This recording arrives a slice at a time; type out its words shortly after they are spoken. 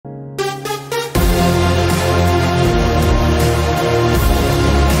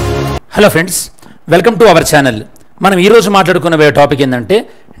Hello friends, welcome to our channel. మనం ఈరోజు మాట్లాడుకునే టాపిక్ ఏంటంటే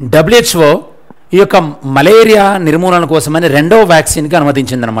WHO ఈ యొక్క మలేరియా నిర్మూలన కోసమని రెండవ వ్యాక్సిన్కి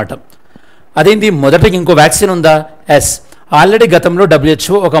అనుమతించిందనమాట. అదేంటి, మొదటికి ఇంకో వ్యాక్సిన్ ఉందా? ఎస్, ఆల్రెడీ గతంలో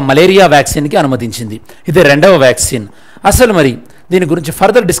WHO ఒక మలేరియా వ్యాక్సిన్కి అనుమతించింది. ఇది రెండవ వ్యాక్సిన్. అసలు మరి దీని గురించి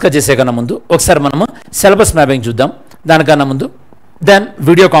ఫర్దర్ డిస్కస్ చేసే కన్నా ముందు ఒకసారి మనము సిలబస్ మ్యాపింగ్ చూద్దాం. దానికన్నా ముందు దెన్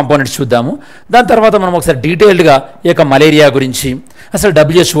వీడియో కాంపోనెంట్స్ చూద్దాము. దాని తర్వాత మనం ఒకసారి డీటెయిల్డ్గా ఈ యొక్క మలేరియా గురించి, అసలు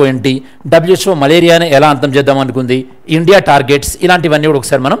WHO ఏంటి, WHO మలేరియాని ఎలా అంతం చేద్దాం అనుకుంది, ఇండియా టార్గెట్స్, ఇలాంటివన్నీ కూడా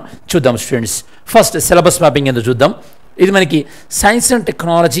ఒకసారి మనం చూద్దాం స్టూడెంట్స్. ఫస్ట్ సిలబస్ మ్యాపింగ్ ఎందుకు చూద్దాం. ఇది మనకి science and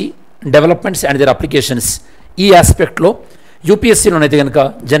technology developments and there applications ఈ ఆస్పెక్ట్లో యూపీఎస్సీలోనైతే కనుక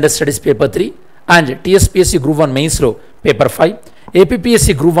general studies paper 3 and TSPSC group 1 మెయిన్స్లో పేపర్ 5,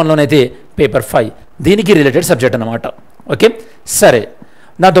 ఏపీపీఎస్సీ గ్రూప్ 1లోనైతే పేపర్ 5 దీనికి రిలేటెడ్ సబ్జెక్ట్ అనమాట. ఓకే, సరే.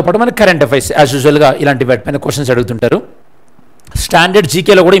 దాంతోపాటు మనకి కరెంట్ అఫైర్స్ యాజ్ యూజువల్గా ఇలాంటి వాటిపైన క్వశ్చన్స్ అడుగుతుంటారు. స్టాండర్డ్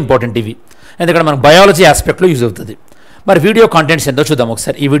జీకేలో కూడా ఇంపార్టెంట్ ఇవి, ఎందుకంటే మనకు బయాలజీ ఆస్పెక్ట్లో యూజ్ అవుతుంది. మరి వీడియో కంటెంట్స్ ఎంతో చూద్దాం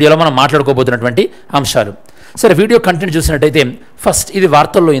ఒకసారి. ఈ వీడియోలో మనం మాట్లాడుకోబోతున్నటువంటి అంశాలు. సరే, వీడియో కంటెంట్ చూసినట్టయితే ఫస్ట్ ఇది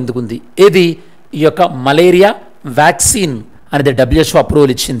వార్తల్లో ఎందుకుంది, ఏది ఈ యొక్క మలేరియా వ్యాక్సిన్ అనేది WHO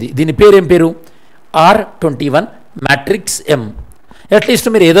అప్రూవల్ ఇచ్చింది. దీని పేరు ఏం పేరు? R21 matrix M. అట్లీస్ట్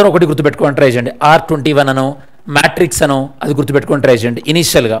మీరు ఏదో ఒకటి గుర్తుపెట్టుకోవడానికి ట్రై చేయండి. R21 అనో మ్యాట్రిక్స్ అనో అది గుర్తుపెట్టుకొని ట్రై చేయండి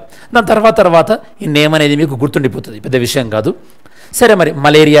ఇనీషియల్గా. దాని తర్వాత ఈ నేమ్ అనేది మీకు గుర్తుండిపోతుంది, పెద్ద విషయం కాదు. సరే, మరి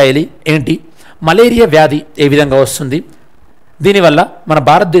మలేరియా ఏంటి, మలేరియా వ్యాధి ఏ విధంగా వస్తుంది, దీనివల్ల మన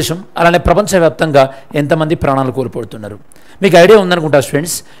భారతదేశం అలానే ప్రపంచవ్యాప్తంగా ఎంతమంది ప్రాణాలు కోల్పోతున్నారు మీకు ఐడియా ఉందనుకుంటా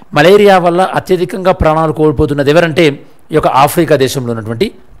స్టూడెంట్స్. మలేరియా వల్ల అత్యధికంగా ప్రాణాలు కోల్పోతున్నది ఎవరంటే ఈ యొక్క ఆఫ్రికా దేశంలో ఉన్నటువంటి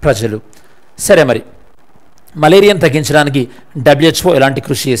ప్రజలు. సరే, మరి మలేరియాను తగ్గించడానికి WHO ఎలాంటి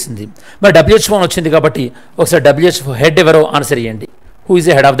కృషి చేసింది? మరి WHO వచ్చింది కాబట్టి ఒకసారి WHO హెడ్ ఎవరో ఆన్సర్ చేయండి. Who is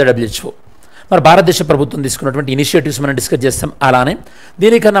the head of the WHO? మరి భారతదేశ ప్రభుత్వం తీసుకున్నటువంటి ఇనిషియేటివ్స్ మనం డిస్కస్ చేస్తాం. అలానే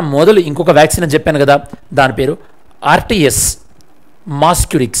దీనికన్నా మొదలు ఇంకొక వ్యాక్సిన్ అని చెప్పాను కదా, దాని పేరు RTS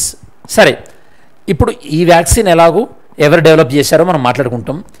మాస్క్యూరిక్స్. సరే, ఇప్పుడు ఈ వ్యాక్సిన్ ఎలాగో ఎవరు డెవలప్ చేశారో మనం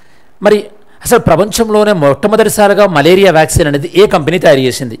మాట్లాడుకుంటాం. మరి అసలు ప్రపంచంలోనే మొట్టమొదటిసారిగా మలేరియా వ్యాక్సిన్ అనేది ఏ కంపెనీ తయారు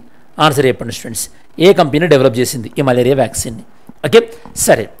చేసింది? ఆన్సర్ చెప్పండి స్టూడెంట్స్. ఏ కంపెనీ డెవలప్ చేసింది ఈ మలేరియా వ్యాక్సిన్ని? ఓకే,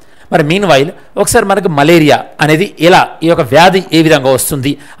 సరే. మరి మీన్ వైల్ ఒకసారి మనకు మలేరియా అనేది ఎలా, ఈ యొక్క వ్యాధి ఏ విధంగా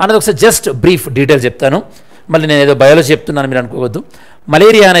వస్తుంది అన్నది ఒకసారి జస్ట్ బ్రీఫ్ డీటెయిల్స్ చెప్తాను. మళ్ళీ నేను ఏదో బయాలజీ చెప్తున్నాను మీరు అనుకోవద్దు.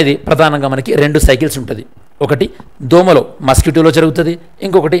 మలేరియా అనేది ప్రధానంగా మనకి 2 సైకిల్స్ ఉంటుంది. ఒకటి దోమలో మస్కిటోలో జరుగుతుంది,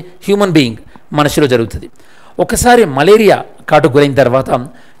 ఇంకొకటి హ్యూమన్ బీయింగ్ మనిషిలో జరుగుతుంది. ఒకసారి మలేరియా కాటు గురైన తర్వాత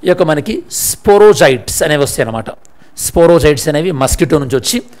ఈ యొక్క మనకి స్పోరోజైట్స్ అనేవి వస్తాయి అన్నమాట. స్పోరోజైట్స్ అనేవి మస్కిటో నుంచి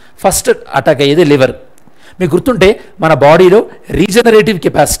వచ్చి ఫస్ట్ అటాక్ అయ్యేది లివర్. మీకు గుర్తుంటే మన బాడీలో రీజనరేటివ్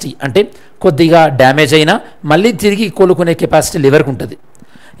కెపాసిటీ అంటే కొద్దిగా డ్యామేజ్ అయినా మళ్ళీ తిరిగి కోలుకునే కెపాసిటీ లివర్కి ఉంటుంది.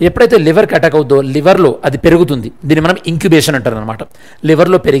 ఎప్పుడైతే లివర్కి అటాక్ అవుతుందో లివర్లో అది పెరుగుతుంది. దీన్ని మనం ఇంక్యుబేషన్ అంటారు అనమాట.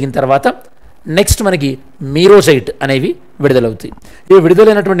 లివర్లో పెరిగిన తర్వాత నెక్స్ట్ మనకి మీరోజైట్ అనేవి విడుదలవుతాయి. ఇవి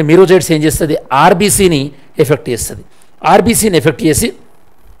విడుదలైనటువంటి మీరోజైట్స్ ఏం చేస్తుంది? ఆర్బీసీని ఎఫెక్ట్ చేస్తుంది. ఆర్బీసీని ఎఫెక్ట్ చేసి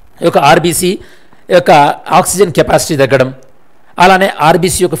ఈ యొక్క ఆర్బీసీ యొక్క ఆక్సిజన్ కెపాసిటీ తగ్గడం, అలానే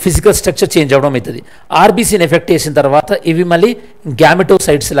ఆర్బీసీ యొక్క ఫిజికల్ స్ట్రక్చర్ చేంజ్ అవ్వడం అవుతుంది. ఆర్బీసీని ఎఫెక్ట్ చేసిన తర్వాత ఇవి మళ్ళీ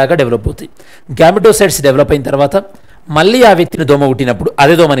గ్యామెటోసైట్స్ లాగా డెవలప్ అవుతాయి. గ్యామెటోసైట్స్ డెవలప్ అయిన తర్వాత మళ్ళీ ఆ వ్యక్తిని దోమ కుట్టినప్పుడు,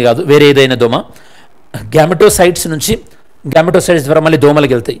 అదే దోమని కాదు వేరే ఏదైనా దోమ, గ్యామెటోసైట్స్ నుంచి గ్యామెటోసైట్స్ ద్వారా మళ్ళీ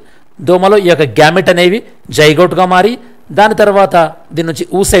దోమలకు వెళ్తాయి. దోమలో ఈ యొక్క గ్యామెట్ అనేవి జైగోట్గా మారి దాని తర్వాత దీని నుంచి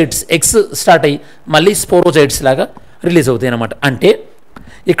ఊసైట్స్ ఎగ్స్ స్టార్ట్ అయ్యి మళ్ళీ స్పోరోజైట్స్ లాగా రిలీజ్ అవుతాయి అన్నమాట. అంటే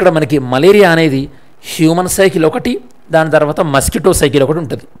ఇక్కడ మనకి మలేరియా అనేది హ్యూమన్ సైకిల్ ఒకటి, దాని తర్వాత మస్కిటో సైకిల్ ఒకటి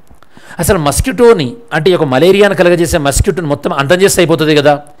ఉంటుంది. అసలు మస్కిటోని అంటే ఈ యొక్క మలేరియాను కలగజేసే మస్కిటోని మొత్తం అంతం చేస్తే అయిపోతుంది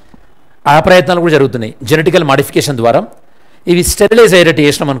కదా. ఆ ప్రయత్నాలు కూడా జరుగుతున్నాయి జెనెటికల్ మాడిఫికేషన్ ద్వారా. ఇవి స్టెరిలైజ్ అయ్యేటట్టు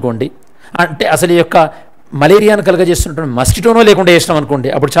చేసినాం అనుకోండి, అంటే అసలు ఈ యొక్క మలేరియాను కలగజేస్తున్నటువంటి మస్కిటోనో లేకుండా చేసినాం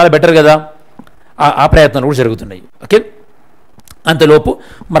అనుకోండి, అప్పుడు చాలా బెటర్ కదా. ఆ ప్రయత్నాలు కూడా జరుగుతున్నాయి. ఓకే, అంతలోపు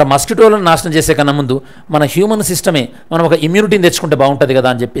మన మస్కిటోలను నాశనం చేసే కన్నా ముందు మన హ్యూమన్ సిస్టమే మనం ఒక ఇమ్యూనిటీని తెచ్చుకుంటే బాగుంటుంది కదా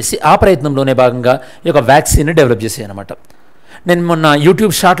అని చెప్పేసి ఆ ప్రయత్నంలోనే భాగంగా ఈ యొక్క వ్యాక్సిన్ని డెవలప్ చేసాయి అనమాట. నేను మొన్న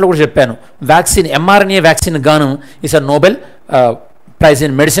యూట్యూబ్ షార్ట్లో కూడా చెప్పాను, వ్యాక్సిన్ mRNA వ్యాక్సిన్ గాను ఈసారి Nobel prize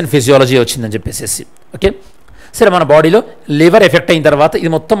in medicine physiology వచ్చిందని చెప్పేసి. ఓకే, సరే. మన బాడీలో లివర్ ఎఫెక్ట్ అయిన తర్వాత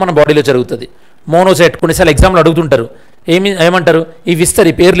ఇది మొత్తం మన బాడీలో జరుగుతుంది. మోనోసైట్ కొన్నిసార్లు ఎగ్జామ్లో అడుగుతుంటారు, ఏమంటారు ఈ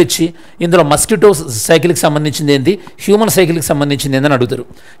విస్తరి పేర్లు ఇచ్చి ఇందులో మస్కిటో సైకిల్కి సంబంధించింది ఏంటి, హ్యూమన్ సైకిల్కి సంబంధించింది ఏందని అడుగుతారు.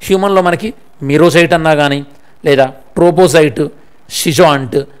 హ్యూమన్లో మనకి మీరోసైట్ అన్నా కానీ లేదా ట్రోపోసైట్,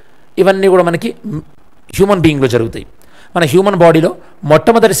 షిజాంట్, ఇవన్నీ కూడా మనకి హ్యూమన్ బీయింగ్లో జరుగుతాయి. మన హ్యూమన్ బాడీలో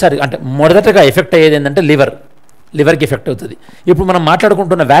మొదటగా ఎఫెక్ట్ అయ్యేది ఏంటంటే లివర్కి ఎఫెక్ట్ అవుతుంది. ఇప్పుడు మనం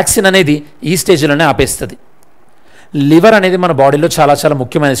మాట్లాడుకుంటున్న వ్యాక్సిన్ అనేది ఈ స్టేజ్లోనే ఆపేస్తుంది. లివర్ అనేది మన బాడీలో చాలా చాలా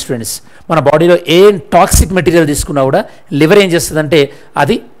ముఖ్యమైన స్టూడెంట్స్. మన బాడీలో ఏ టాక్సిక్ మెటీరియల్ తీసుకున్నా కూడా లివర్ ఏం చేస్తుందంటే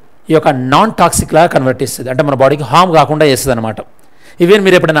అది ఈ యొక్క నాన్ టాక్సిక్ లాగా కన్వర్ట్ చేస్తుంది, అంటే మన బాడీకి హామ్ కాకుండా చేస్తుంది అనమాట. ఈవెన్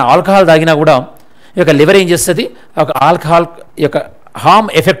మీరు ఎప్పుడైనా ఆల్కహాల్ తాగినా కూడా ఈ యొక్క లివర్ ఏం చేస్తుంది, ఒక ఆల్కహాల్ యొక్క హామ్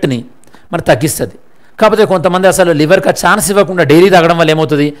ఎఫెక్ట్ని మరి తగ్గిస్తుంది. కాకపోతే కొంతమంది అసలు లివర్కి ఆ ఛాన్స్ ఇవ్వకుండా డైలీ తాగడం వల్ల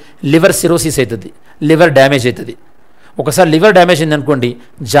ఏమవుతుంది, లివర్ సిరోసిస్ అవుతుంది, లివర్ డ్యామేజ్ అవుతుంది. ఒకసారి లివర్ డ్యామేజ్ అయిందనుకోండి,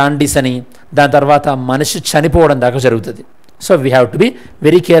 జాండీస్ అని, దాని తర్వాత మనిషి చనిపోవడం దాకా జరుగుతుంది. So we have to be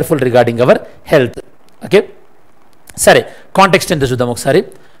very careful regarding our health. Okay, సరే కాంటెక్స్ట్ ఎంత చూద్దాం ఒకసారి.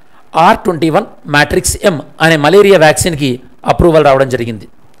 R21 మ్యాట్రిక్స్ M అనే మలేరియా వ్యాక్సిన్కి అప్రూవల్ రావడం జరిగింది.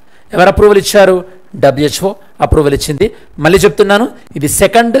 ఎవరు అప్రూవల్ ఇచ్చారు? WHO అప్రూవల్ ఇచ్చింది. మళ్ళీ చెప్తున్నాను, ఇది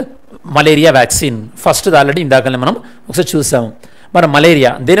second malaria vaccine. First already ఇందాకనే మనం ఒకసారి చూసాము. మన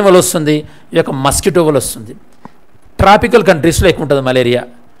మలేరియా దేని వల్ల వస్తుంది? ఈ యొక్క మస్కిటో వల్ల వస్తుంది. ట్రాపికల్ కంట్రీస్లో ఎక్కువ ఉంటుంది మలేరియా.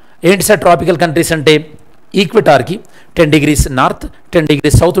 ఏంటి సార్ ట్రాపికల్ కంట్రీస్ అంటే? ఈక్వెటార్కి 10 degrees నార్త్ 10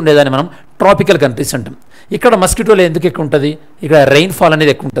 degrees సౌత్ ఉండేదాన్ని మనం ట్రాపికల్ కంట్రీస్ అంటాం. ఇక్కడ మస్కిటోలో ఎందుకు ఎక్కువ ఉంటుంది? ఇక్కడ రెయిన్ఫాల్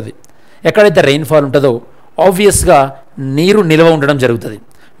అనేది ఎక్కువ ఉంటుంది. ఎక్కడైతే రెయిన్ఫాల్ ఉంటుందో ఆబ్వియస్గా నీరు నిల్వ ఉండడం జరుగుతుంది,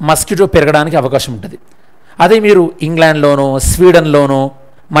 మస్కిటో పెరగడానికి అవకాశం ఉంటుంది. అదే మీరు ఇంగ్లాండ్లోనో స్వీడన్లోనో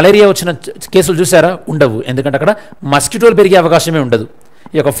మలేరియా వచ్చిన కేసులు చూసారా? ఉండవు. ఎందుకంటే అక్కడ మస్కిటోలు పెరిగే అవకాశమే ఉండదు.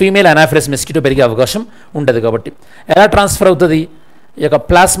 ఈ యొక్క ఫీమేల్ అనాఫిలస్ మస్కిటో పెరిగే అవకాశం ఉండదు. కాబట్టి ఎలా ట్రాన్స్ఫర్ అవుతుంది? ఈ యొక్క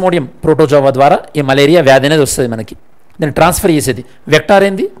ప్లాస్మోడియం ప్రోటోజోవా ద్వారా ఈ మలేరియా వ్యాధి అనేది వస్తుంది మనకి. దీన్ని ట్రాన్స్ఫర్ చేసేది వెక్టార్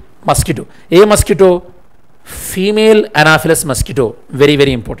ఏంది? మస్కిటో. ఏ mosquito? Female Anopheles mosquito. Very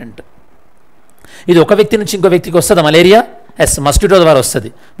very important. ఇది ఒక వ్యక్తి నుంచి ఇంకో వ్యక్తికి వస్తుందా మలేరియా? ఎస్, మస్కిటో ద్వారా వస్తుంది.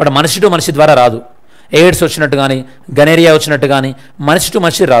 బట్ మనిషి ద్వారా రాదు. ఎయిడ్స్ వచ్చినట్టు కానీ గనేరియా వచ్చినట్టు కానీ మనిషి టు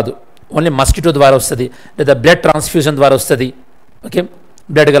మనిషి రాదు. ఓన్లీ మస్కిటో ద్వారా వస్తుంది, లేదా బ్లడ్ ట్రాన్స్ఫ్యూజన్ ద్వారా వస్తుంది. ఓకే,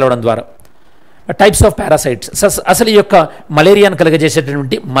 బ్లడ్ కలవడం ద్వారా. Types of parasites. అసలు ఈ యొక్క మలేరియాను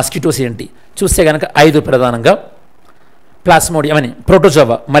కలిగజేసేటటువంటి మస్కిటోస్ ఏంటి చూస్తే కనుక 5 ప్రధానంగా. ప్లాస్మోడియం అని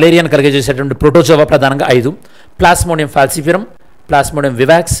ప్రోటోజోవా, మలేరియాను కలిగజేసేటువంటి ప్రోటోజోవా ప్రధానంగా 5. Plasmodium ఫాల్సిఫెరమ్, plasmodium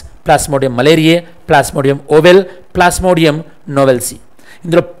వివాక్స్, plasmodium మలేరియే, plasmodium oval, plasmodium నోవెల్సీ.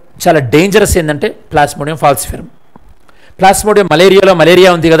 ఇందులో చాలా డేంజరస్ ఏంటంటే ప్లాస్మోడియం ఫాల్సిఫెరమ్. ప్లాస్మోడియం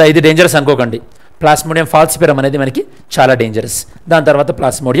మలేరియా ఉంది కదా, ఇది డేంజరస్ అనుకోకండి. ప్లాస్మోడియం ఫాల్సిఫెరమ్ అనేది మనకి చాలా డేంజరస్. దాని తర్వాత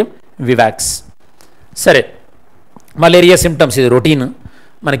ప్లాస్మోడియం వివాక్స్. సరే, మలేరియా సిమ్టమ్స్ ఇది రొటీన్.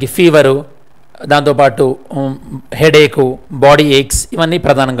 మనకి ఫీవరు, దాంతోపాటు హెడేకు, బాడీ ఏక్స్ ఇవన్నీ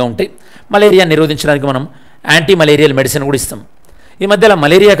ప్రధానంగా ఉంటాయి. మలేరియా నిరోధించడానికి మనం యాంటీ మలేరియల్ మెడిసిన్ కూడా ఇస్తాం. ఈ మధ్యలో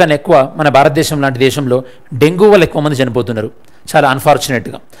మలేరియా కన్నా ఎక్కువ మన భారతదేశం లాంటి దేశంలో డెంగ్యూ వల్ల ఎక్కువ మంది చనిపోతున్నారు, చాలా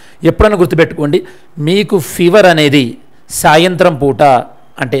అన్ఫార్చునేట్గా. ఎప్పుడైనా గుర్తుపెట్టుకోండి, మీకు ఫీవర్ అనేది సాయంత్రం పూట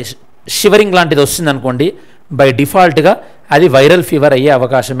అంటే షివరింగ్ లాంటిది వస్తుందనుకోండి, బై డిఫాల్ట్గా అది వైరల్ ఫీవర్ అయ్యే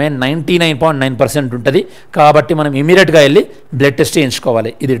అవకాశమే 99.9% ఉంటుంది. కాబట్టి మనం ఇమీడియట్గా వెళ్ళి బ్లడ్ టెస్ట్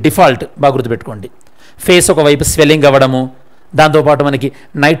చేయించుకోవాలి. ఇది డిఫాల్ట్, బాగా గుర్తుపెట్టుకోండి. ఫేస్ ఒకవైపు స్వెల్లింగ్ అవ్వడము, దాంతోపాటు మనకి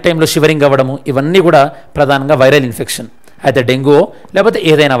నైట్ టైంలో షివరింగ్ అవ్వడము, ఇవన్నీ కూడా ప్రధానంగా వైరల్ ఇన్ఫెక్షన్, అయితే డెంగ్యూ లేకపోతే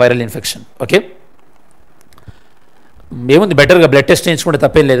ఏదైనా వైరల్ ఇన్ఫెక్షన్. ఓకే, ఏముంది, బెటర్గా బ్లడ్ టెస్ట్ చేయించుకుంటే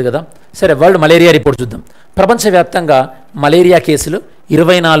తప్పేం లేదు కదా. సరే, వరల్డ్ మలేరియా రిపోర్ట్ చూద్దాం. ప్రపంచవ్యాప్తంగా మలేరియా కేసులు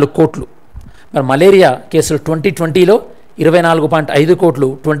 24 కోట్లు. మరి మలేరియా కేసులు 2020లో 24.5 కోట్లు,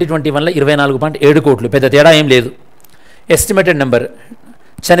 2021లో 24.7 కోట్లు. పెద్ద తేడా ఏం లేదు. ఎస్టిమేటెడ్ నెంబర్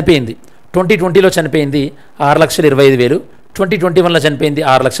చనిపోయింది 2020లో చనిపోయింది 6,25,000, 2021లో చనిపోయింది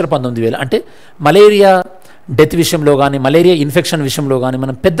 6,19,000. అంటే మలేరియా డెత్ విషయంలో కానీ మలేరియా ఇన్ఫెక్షన్ విషయంలో కానీ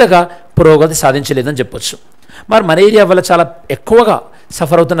మనం పెద్దగా పురోగతి సాధించలేదని చెప్పొచ్చు. మరి మలేరియా వల్ల చాలా ఎక్కువగా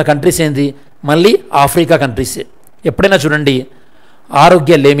సఫర్ అవుతున్న కంట్రీస్ ఏంది? మళ్ళీ ఆఫ్రికా కంట్రీసే. ఎప్పుడైనా చూడండి,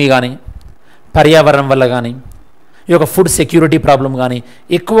 ఆరోగ్య లేమి కానీ పర్యావరణం వల్ల కానీ ఈ యొక్క ఫుడ్ సెక్యూరిటీ ప్రాబ్లం కానీ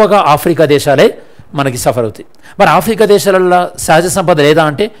ఎక్కువగా ఆఫ్రికా దేశాలే మనకి సఫర్ అవుతాయి. మరి ఆఫ్రికా దేశాలలో సహజ సంపద లేదా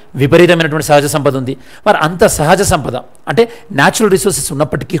అంటే విపరీతమైనటువంటి సహజ సంపద ఉంది. మరి అంత సహజ సంపద అంటే న్యాచురల్ రిసోర్సెస్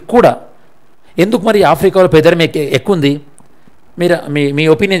ఉన్నప్పటికీ కూడా ఎందుకు మరి ఆఫ్రికాలో పేదరికం ఎక్కువ ఉంది? మీరు మీ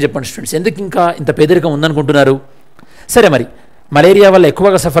ఒపీనియన్ చెప్పండి స్టూడెంట్స్, ఎందుకు ఇంకా ఇంత పేదరికం ఉందనుకుంటున్నారు? సరే, మరి మలేరియా వల్ల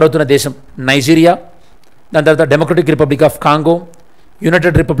ఎక్కువగా సఫర్ అవుతున్న దేశం నైజీరియా, దాని తర్వాత democratic republic of Congo,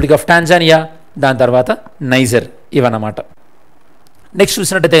 United republic of Tanzania, దాని తర్వాత నైజర్, ఇవన్నమాట. నెక్స్ట్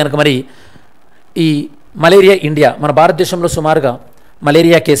చూసినట్టయితే కనుక మరి ఈ మలేరియా ఇండియా, మన భారతదేశంలో సుమారుగా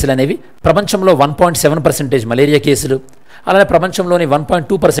మలేరియా కేసులు అనేవి ప్రపంచంలో 1.7% మలేరియా కేసులు, అలానే ప్రపంచంలోని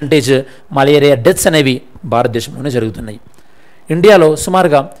 1.2% మలేరియా డెత్స్ అనేవి భారతదేశంలోనే జరుగుతున్నాయి. ఇండియాలో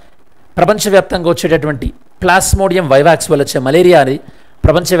సుమారుగా ప్రపంచవ్యాప్తంగా వచ్చేటటువంటి ప్లాస్మోడియం వైవాక్స్ వల్ల వచ్చే మలేరియా అని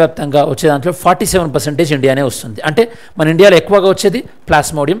ప్రపంచవ్యాప్తంగా వచ్చే దాంట్లో 47% ఇండియానే వస్తుంది. అంటే మన ఇండియాలో ఎక్కువగా వచ్చేది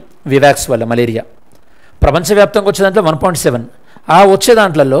ప్లాస్మోడియం వివాక్స్ వల్ల మలేరియా. ప్రపంచవ్యాప్తంగా వచ్చే దాంట్లో 1.7, ఆ వచ్చే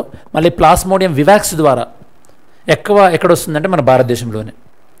దాంట్లో మళ్ళీ ప్లాస్మోడియం వివాక్స్ ద్వారా ఎక్కువ ఎక్కడ వస్తుందంటే మన భారతదేశంలోనే.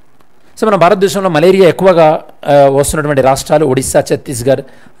 సో మన భారతదేశంలో మలేరియా ఎక్కువగా వస్తున్నటువంటి రాష్ట్రాలు ఒడిస్సా, ఛత్తీస్గఢ్,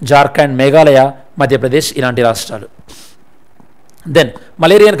 జార్ఖండ్, మేఘాలయ, మధ్యప్రదేశ్, ఇలాంటి రాష్ట్రాలు. దెన్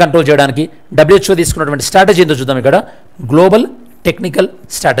మలేరియాను కంట్రోల్ చేయడానికి WHO తీసుకున్నటువంటి స్ట్రాటజీ ఏంటో చూద్దాం. ఇక్కడ గ్లోబల్ టెక్నికల్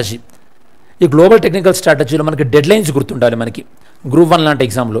స్ట్రాటజీ. ఈ గ్లోబల్ టెక్నికల్ స్ట్రాటజీలో మనకి డెడ్ లైన్స్ గుర్తుండాలి. మనకి గ్రూప్ 1 లాంటి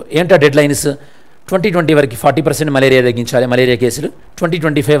ఎగ్జామ్లో ఏంటో డెడ్ లైన్స్ 2020 వరకు 40% మలేరియా తగ్గించాలి మలేరియా కేసులు,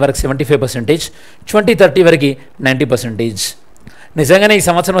 2025 వరకు 75%, 2030 వరకు 90%. నిజంగానే ఈ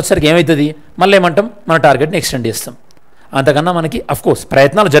సంవత్సరం వచ్చేసరికి ఏమవుతుంది, మళ్ళీ ఏమంటాం, మన టార్గెట్ని ఎక్స్టెండ్ చేస్తాం. అంతకన్నా మనకి అఫ్కోర్స్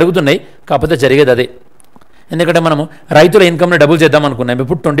ప్రయత్నాలు జరుగుతున్నాయి, కాకపోతే జరిగేది అదే. ఎందుకంటే మనము రైతుల ఇన్కమ్ని డబుల్ చేద్దాం అనుకున్నాం.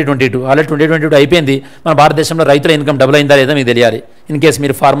 ఇప్పుడు 2022 ఆల్రెడీ 2022 అయిపోయింది. మన భారతదేశంలో రైతుల ఇన్కమ్ డబుల్ అయిందా లేదా మీకు తెలియాలి, ఇన్ కేస్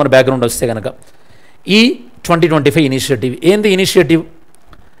మీరు ఫార్మర్ బ్యాక్గ్రౌండ్ వస్తే కనుక. ఈ 2025 ఇనిషియేటివ్ ఏంది? ఇనిషియేటివ్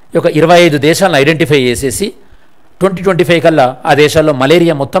ఒక 25 దేశాలను ఐడెంటిఫై చేసేసి 2025 కల్లా ఆ దేశాల్లో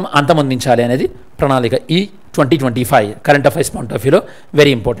మలేరియా మొత్తం అంతమొందించాలి అనేది ప్రణాళిక. ఈ 2025 కరెంట్ అఫైర్స్ పాయింట్ ఆఫ్ వ్యూలో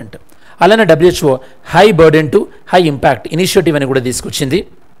వెరీ ఇంపార్టెంట్. అలానే WHO high burden to high impact initiative అని కూడా తీసుకొచ్చింది.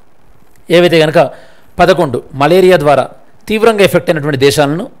 ఏవైతే కనుక 11 మలేరియా ద్వారా తీవ్రంగా ఎఫెక్ట్ అయినటువంటి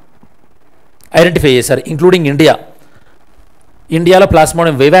దేశాలను ఐడెంటిఫై చేశారు, ఇంక్లూడింగ్ ఇండియా. ఇండియాలో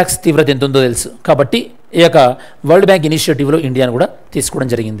ప్లాస్మోడియం వైవాక్స్ తీవ్రత ఎంత ఉందో తెలుసు కాబట్టి ఈ యొక్క వరల్డ్ బ్యాంక్ ఇనిషియేటివ్లో ఇండియాను కూడా తీసుకోవడం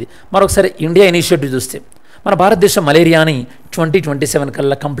జరిగింది. మరొకసారి ఇండియా ఇనిషియేటివ్ చూస్తే మన భారతదేశం మలేరియాని 2027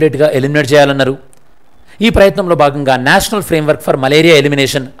 కల్లా కంప్లీట్గా ఎలిమినేట్ చేయాలన్నారు. ఈ ప్రయత్నంలో భాగంగా national framework for malaria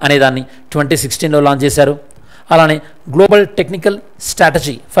elimination అనేదాన్ని 2016లో లాంచ్ చేశారు. అలానే global technical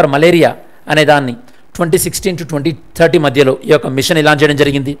strategy for malaria అనేదాన్ని 2016 to 2030 మధ్యలో ఈ యొక్క మిషన్ లాంచ్ చేయడం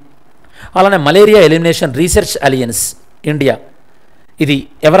జరిగింది. అలానే malaria elimination research alliance India, ఇది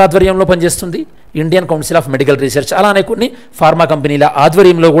ఎవరి ఆధ్వర్యంలో పనిచేస్తుంది? Indian council of medical research. అలానే కొన్ని ఫార్మా కంపెనీల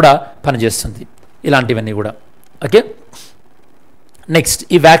ఆధ్వర్యంలో కూడా పనిచేస్తుంది. ఇలాంటివన్నీ కూడా ఓకే. నెక్స్ట్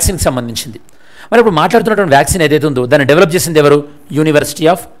ఈ వ్యాక్సిన్కి సంబంధించింది. మరి ఇప్పుడు మాట్లాడుతున్నటువంటి వ్యాక్సిన్ ఏదైతే ఉందో దాన్ని డెవలప్ చేసింది ఎవరు? University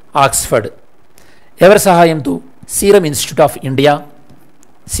of Oxford. ఎవరి సహాయంతో? సీరం ఇన్స్టిట్యూట్ ఆఫ్ ఇండియా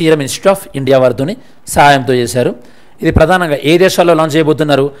వారితోని సహాయంతో చేశారు. ఇది ప్రధానంగా ఏ దేశాల్లో లాంచ్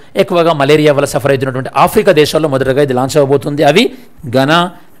చేయబోతున్నారు? ఎక్కువగా మలేరియా వల్ల సఫర్ అవుతున్నటువంటి ఆఫ్రికా దేశాల్లో మొదటగా ఇది లాంచ్ అవ్వబోతుంది. అవి Ghana,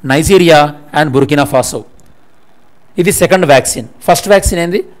 Nigeria and Burkina Faso. ఇది సెకండ్ వ్యాక్సిన్. ఫస్ట్ వ్యాక్సిన్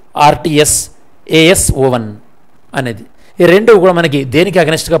ఏంది? RTS-AS01 అనేది. ఈ రెండు కూడా మనకి దేనికి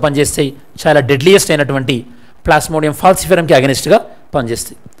అగెనిస్ట్గా పనిచేస్తాయి? చాలా డెడ్లియెస్ట్ అయినటువంటి ప్లాస్మోడియం ఫాల్సిఫెరంకి అగెనిస్ట్గా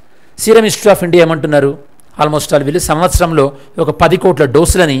పనిచేస్తాయి. సీరం ఇన్స్టిట్యూట్ ఆఫ్ ఇండియా ఏమంటున్నారు? ఆల్మోస్ట్ ఆల్ వీళ్ళు సంవత్సరంలో ఒక 10 కోట్ల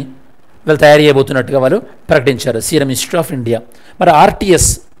డోసులని వీళ్ళు తయారు చేయబోతున్నట్టుగా వాళ్ళు ప్రకటించారు, సీరం ఇన్స్టిట్యూట్ ఆఫ్ ఇండియా. మరి RTS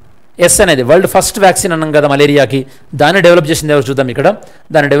అనేది వరల్డ్ ఫస్ట్ వ్యాక్సిన్ అన్నాం కదా మలేరియాకి, దాన్ని డెవలప్ చేసింది ఎవరు చూద్దాం. ఇక్కడ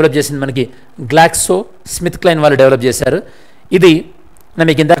దాన్ని డెవలప్ చేసింది మనకి గ్లాక్సో స్మిత్ క్లైన్ వాళ్ళు డెవలప్ చేశారు. ఇది నేను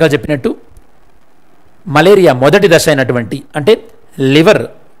మీకు ఇందాక చెప్పినట్టు మలేరియా మొదటి దశ అయినటువంటి అంటే లివర్,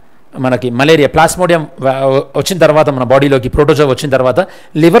 మనకి మలేరియా ప్లాస్మోడియం వచ్చిన తర్వాత మన బాడీలోకి ప్రోటోజోవా వచ్చిన తర్వాత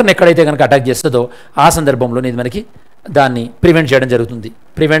లివర్ని ఎక్కడైతే కనుక అటాక్ చేస్తుందో ఆ సందర్భంలో ఇది మనకి దాన్ని ప్రివెంట్ చేయడం జరుగుతుంది.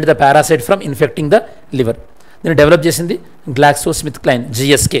 Prevent the parasite from infecting the liver. దీన్ని డెవలప్ చేసింది గ్లాక్సో స్మిత్ క్లైన్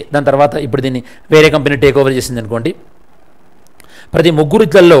GSK. దాని తర్వాత ఇప్పుడు దీన్ని వేరే కంపెనీ టేక్ ఓవర్ చేసింది అనుకోండి. ప్రతి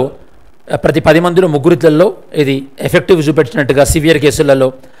 10 మందిలో ముగ్గురిట్లలో ఇది ఎఫెక్టివ్ చూపెట్టినట్టుగా సివియర్ కేసులలో,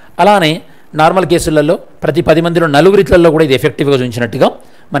 అలానే నార్మల్ కేసులలో ప్రతి 10 మందిలో 4 కూడా ఇది ఎఫెక్టివ్గా చూపించినట్టుగా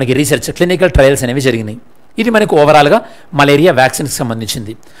మనకి రీసెర్చ్ క్లినికల్ ట్రయల్స్ అనేవి జరిగినాయి. ఇది మనకు ఓవరాల్గా మలేరియా వ్యాక్సిన్కి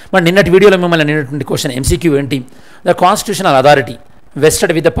సంబంధించింది. మరి నిన్నటి వీడియోలో మిమ్మల్ని నిన్నటువంటి క్వశ్చన్ MCQ ఏంటి? The constitutional authority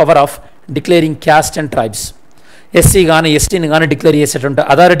vested with the power of declaring caste and tribes. SC కానీ STని కానీ డిక్లేర్ చేసేటువంటి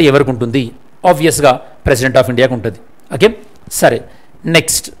అథారిటీ ఎవరికి ఉంటుంది? ఆబ్వియస్గా ప్రెసిడెంట్ ఆఫ్ ఇండియాకి ఉంటుంది. ఓకే సరే,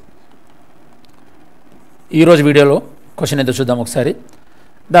 నెక్స్ట్ ఈరోజు వీడియోలో క్వశ్చన్ ఏదో చూద్దాం ఒకసారి.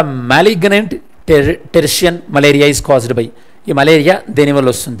 The malignant టెర్షియన్ malaria is caused by. ఈ మలేరియా దేనివల్ల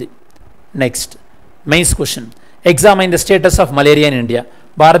వస్తుంది? Next mains question, ఎగ్జామైన్ the status of malaria in India.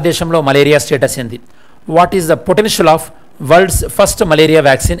 భారతదేశంలో మలేరియా స్టేటస్ ఏంది? What is the potential of world's first malaria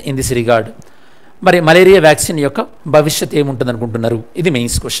vaccine in this regard. మరి malaria vaccine యొక్క భవిష్యత్ ఏముంటుంది అనుకుంటున్నారు? ఇది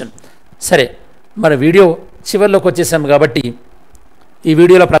మెయిన్స్ క్వశ్చన్. సరే, మరి వీడియో చివరిలోకి వచ్చేసాము కాబట్టి ఈ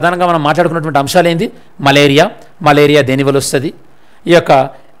వీడియోలో ప్రధానంగా మనం మాట్లాడుకున్నటువంటి అంశాలు ఏంది? మలేరియా దేనివల్ల వస్తుంది, ఈ యొక్క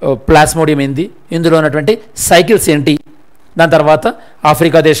ప్లాస్మోడియం ఏంది, ఇందులో ఉన్నటువంటి సైకిల్స్ ఏంటి, దాని తర్వాత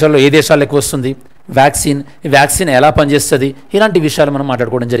ఆఫ్రికా దేశాల్లో ఏ దేశాల్లో ఎక్కువ వస్తుంది, వ్యాక్సిన్ ఎలా పనిచేస్తుంది, ఇలాంటి విషయాలు మనం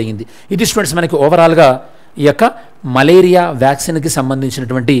మాట్లాడుకోవడం జరిగింది. ఇది స్టూడెంట్స్ మనకి ఓవరాల్గా ఈ యొక్క మలేరియా వ్యాక్సిన్కి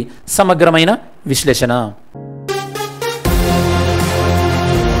సంబంధించినటువంటి సమగ్రమైన విశ్లేషణ.